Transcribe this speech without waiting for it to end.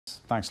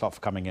Thanks a lot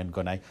for coming in,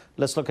 Gunay.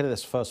 Let's look at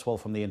this first of all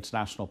from the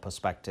international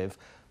perspective.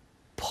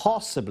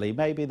 Possibly,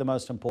 maybe the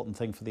most important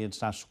thing for the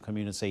international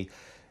community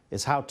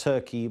is how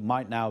Turkey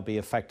might now be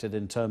affected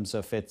in terms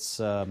of its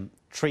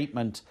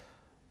treatment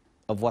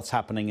of what's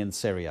happening in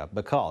Syria,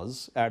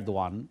 because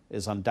Erdogan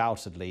is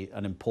undoubtedly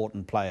an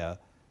important player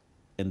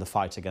in the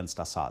fight against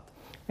Assad.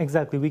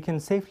 Exactly. We can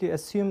safely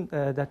assume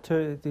that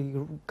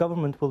the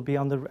government will be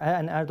under,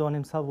 and Erdogan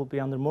himself will be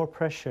under more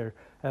pressure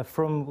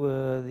from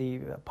the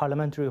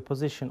parliamentary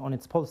opposition on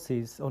its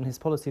policies, on his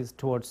policies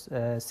towards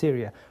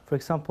Syria. For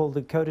example,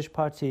 the Kurdish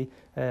party,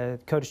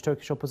 Kurdish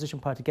Turkish opposition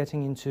party,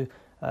 getting into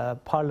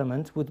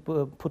parliament would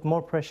put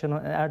more pressure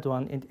on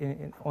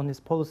Erdogan on his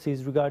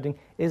policies regarding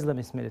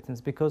Islamist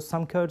militants, because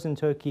some Kurds in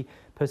Turkey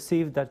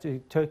perceive that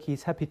Turkey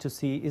is happy to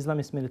see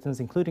Islamist militants,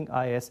 including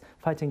IS,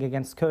 fighting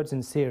against Kurds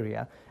in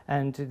Syria,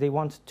 and they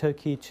want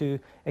Turkey to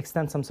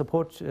extend some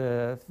support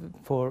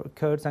for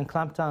Kurds and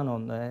clamp down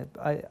on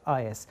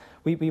IS.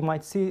 We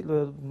might see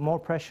more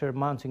pressure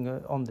mounting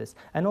on this.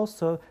 And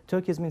also,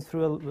 Turkey has been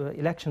through an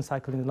election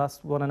cycle in the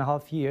last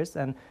 1.5 years,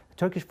 and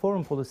Turkish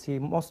foreign policy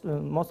most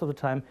of the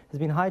time has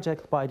been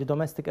hijacked by the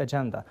domestic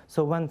agenda.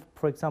 So when,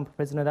 for example,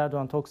 President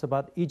Erdogan talks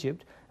about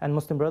Egypt and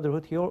Muslim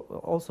Brotherhood, he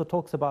also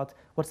talks about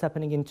what's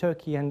happening in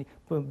Turkey and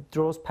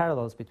draws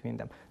parallels between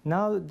them.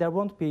 Now there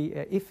won't be,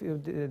 if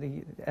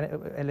the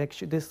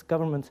election, this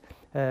government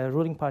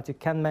ruling party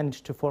can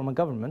manage to form a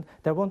government,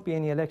 there won't be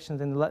any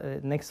elections in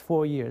the next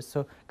 4 years.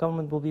 So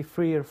government will be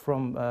freer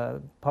from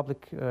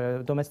public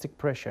domestic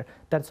pressure.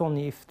 That's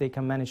only if they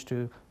can manage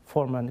to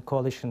form a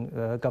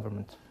coalition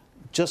government.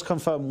 Just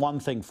confirm one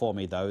thing for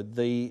me, though.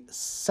 The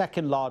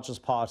second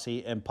largest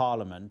party in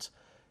parliament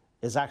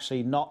is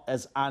actually not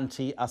as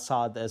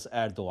anti-Assad as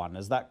Erdogan.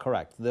 Is that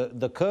correct?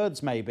 The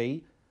Kurds may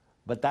be,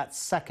 but that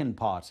second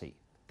party.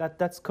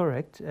 That's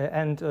correct.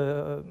 And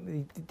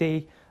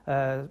they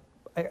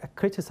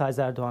criticize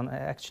Erdogan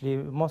actually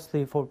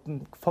mostly for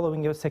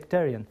following your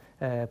sectarian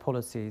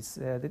policies.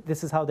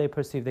 This is how they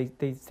perceive.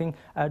 They think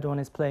Erdogan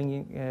is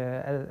playing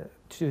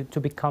to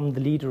become the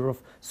leader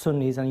of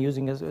Sunnis and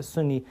using a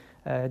Sunni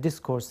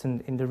discourse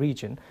in the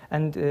region.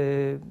 And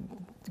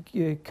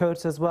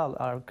Kurds as well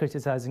are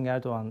criticizing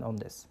Erdogan on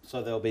this.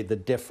 So there'll be the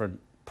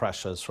different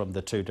pressures from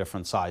the two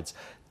different sides.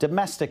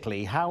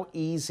 Domestically, how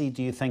easy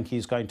do you think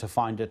he's going to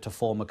find it to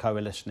form a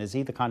coalition? Is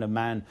he the kind of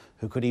man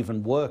who could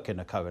even work in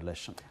a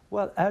coalition?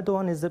 Well,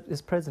 Erdogan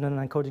is president,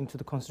 and according to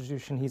the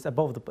constitution, he's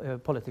above the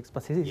politics.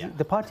 But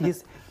the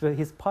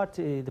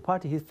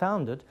party he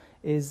founded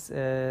is,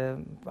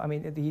 I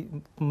mean, the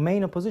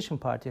main opposition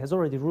party has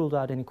already ruled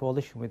out any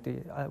coalition with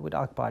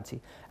AK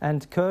Party,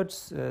 and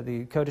Kurds,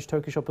 the Kurdish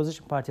Turkish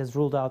opposition party, has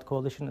ruled out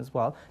coalition as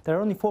well. There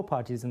are only 4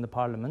 parties in the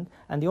parliament,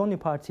 and the only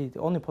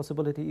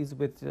possibility is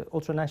with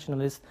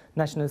ultra-nationalist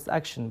Nationalist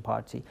Action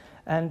Party.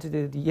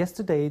 And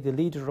yesterday, the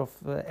leader of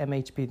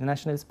MHP, the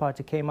Nationalist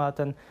Party, came out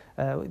and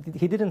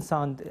he didn't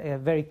sound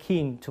very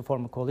keen to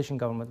form a coalition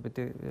government with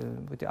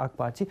the AK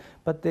Party,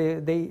 but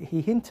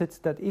he hinted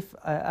that if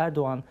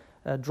Erdogan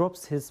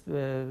drops his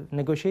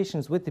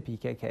negotiations with the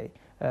PKK,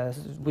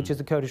 which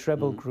is a Kurdish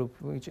rebel group,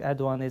 which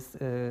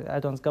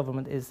Erdogan's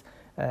government is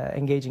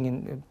engaging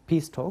in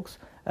peace talks,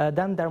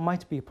 then there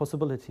might be a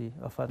possibility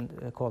of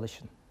a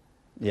coalition.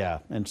 Yeah,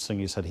 interesting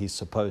you said he's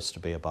supposed to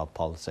be above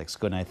politics.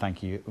 Gunay,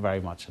 thank you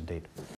very much indeed.